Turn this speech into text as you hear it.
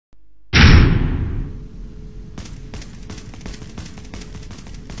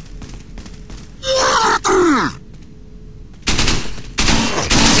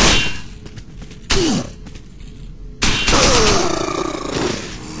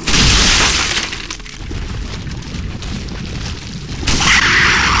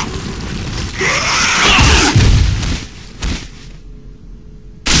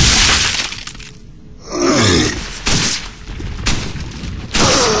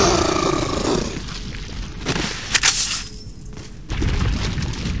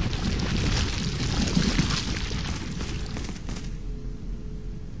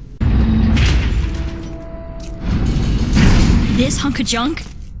hunk of junk?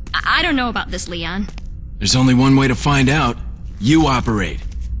 I don't know about this, Leon. There's only one way to find out. You operate.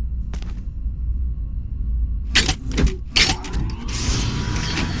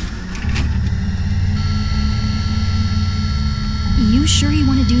 You sure you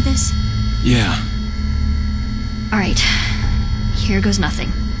want to do this? Yeah. Alright. Here goes nothing.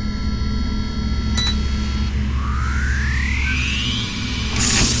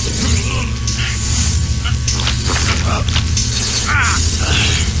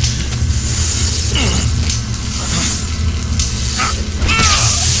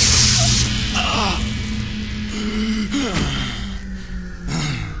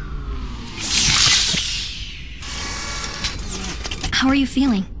 How are you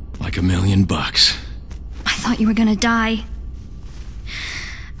feeling? Like $1,000,000. I thought you were gonna die.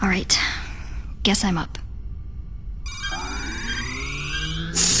 Alright. Guess I'm up.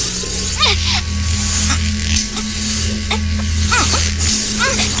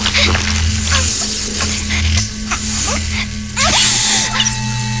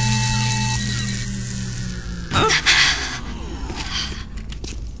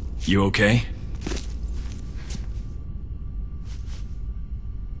 You okay?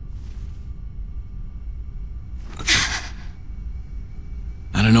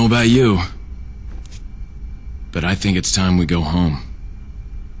 I don't know about you, but I think it's time we go home.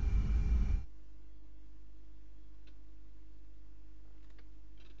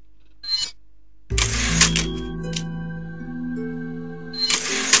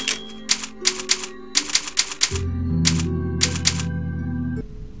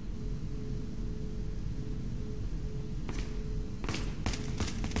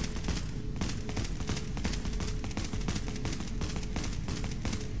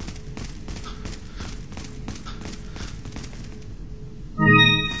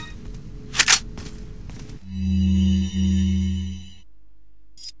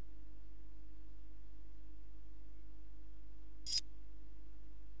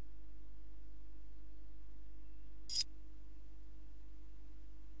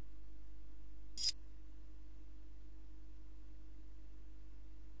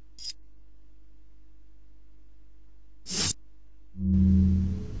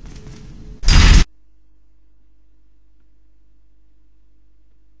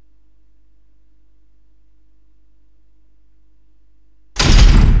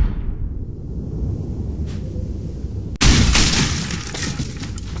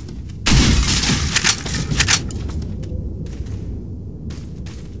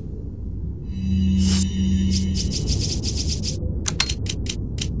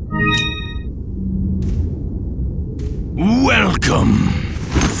 Welcome.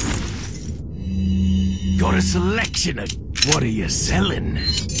 Got a selection of... What are you selling?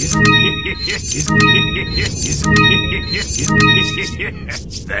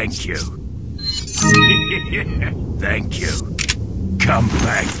 Thank you. Thank you. Come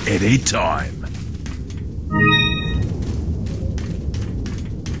back anytime.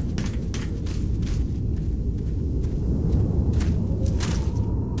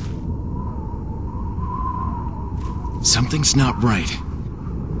 Something's not right.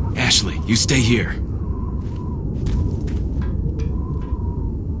 Ashley, you stay here.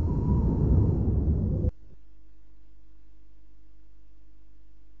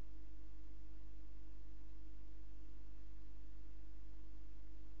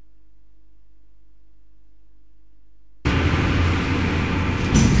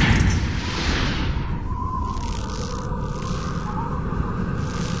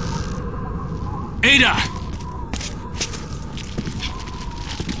 Ada!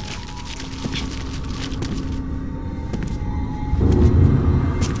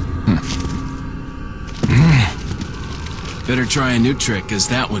 Better try a new trick, cause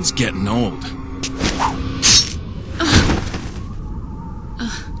that one's getting old.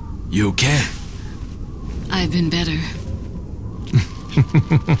 You okay? I've been better.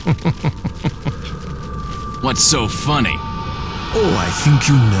 What's so funny? Oh, I think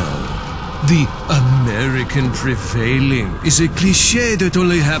you know. The American prevailing is a cliché that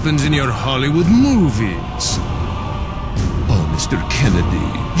only happens in your Hollywood movies. Oh, Mr.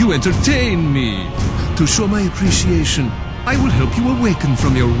 Kennedy, you entertain me. To show my appreciation, I will help you awaken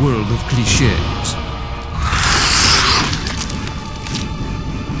from your world of clichés.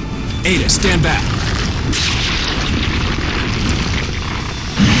 Ada, stand back.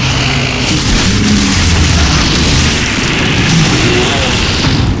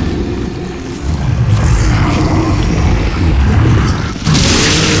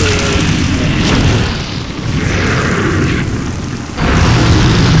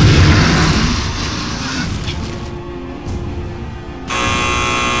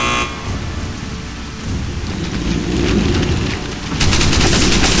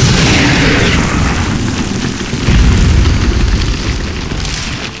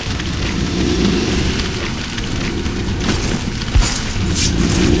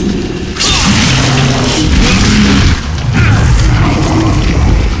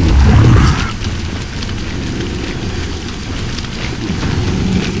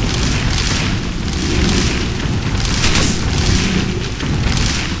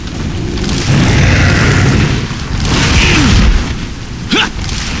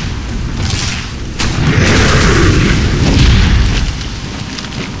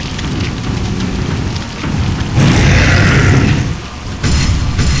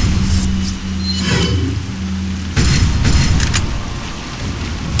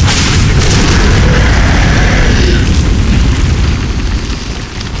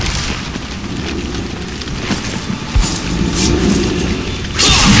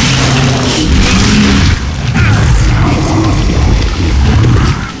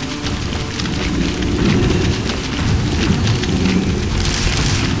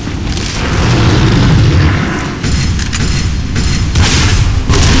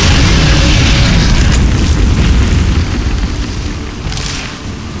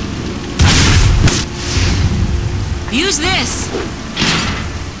 Who's this?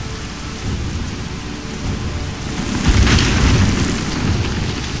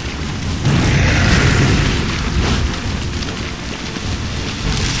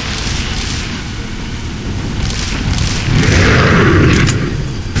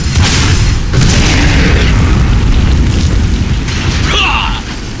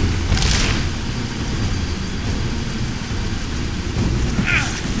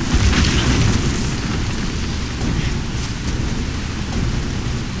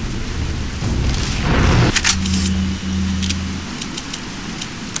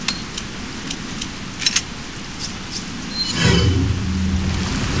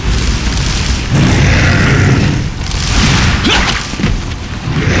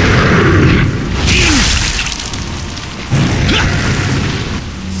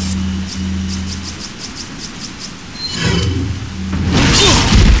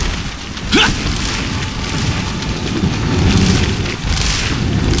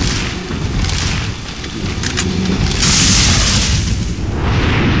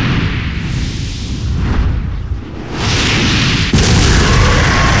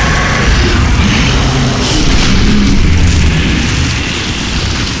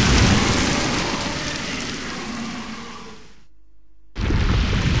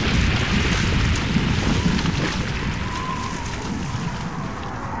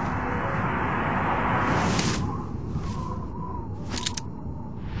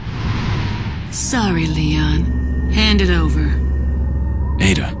 Sorry, Leon. Hand it over.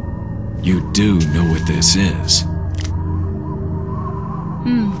 Ada, you do know what this is.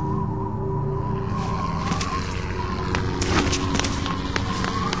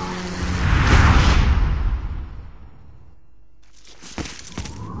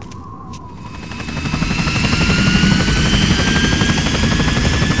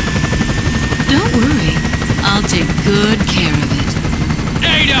 Don't worry. I'll take good care of it.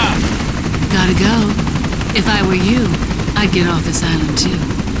 Ada! Gotta go. If I were you, I'd get off this island too.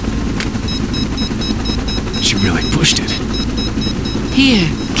 She really pushed it. Here,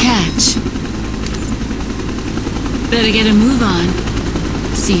 catch. Better get a move on.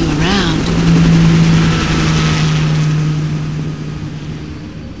 See you around.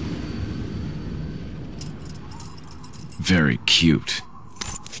 Very cute.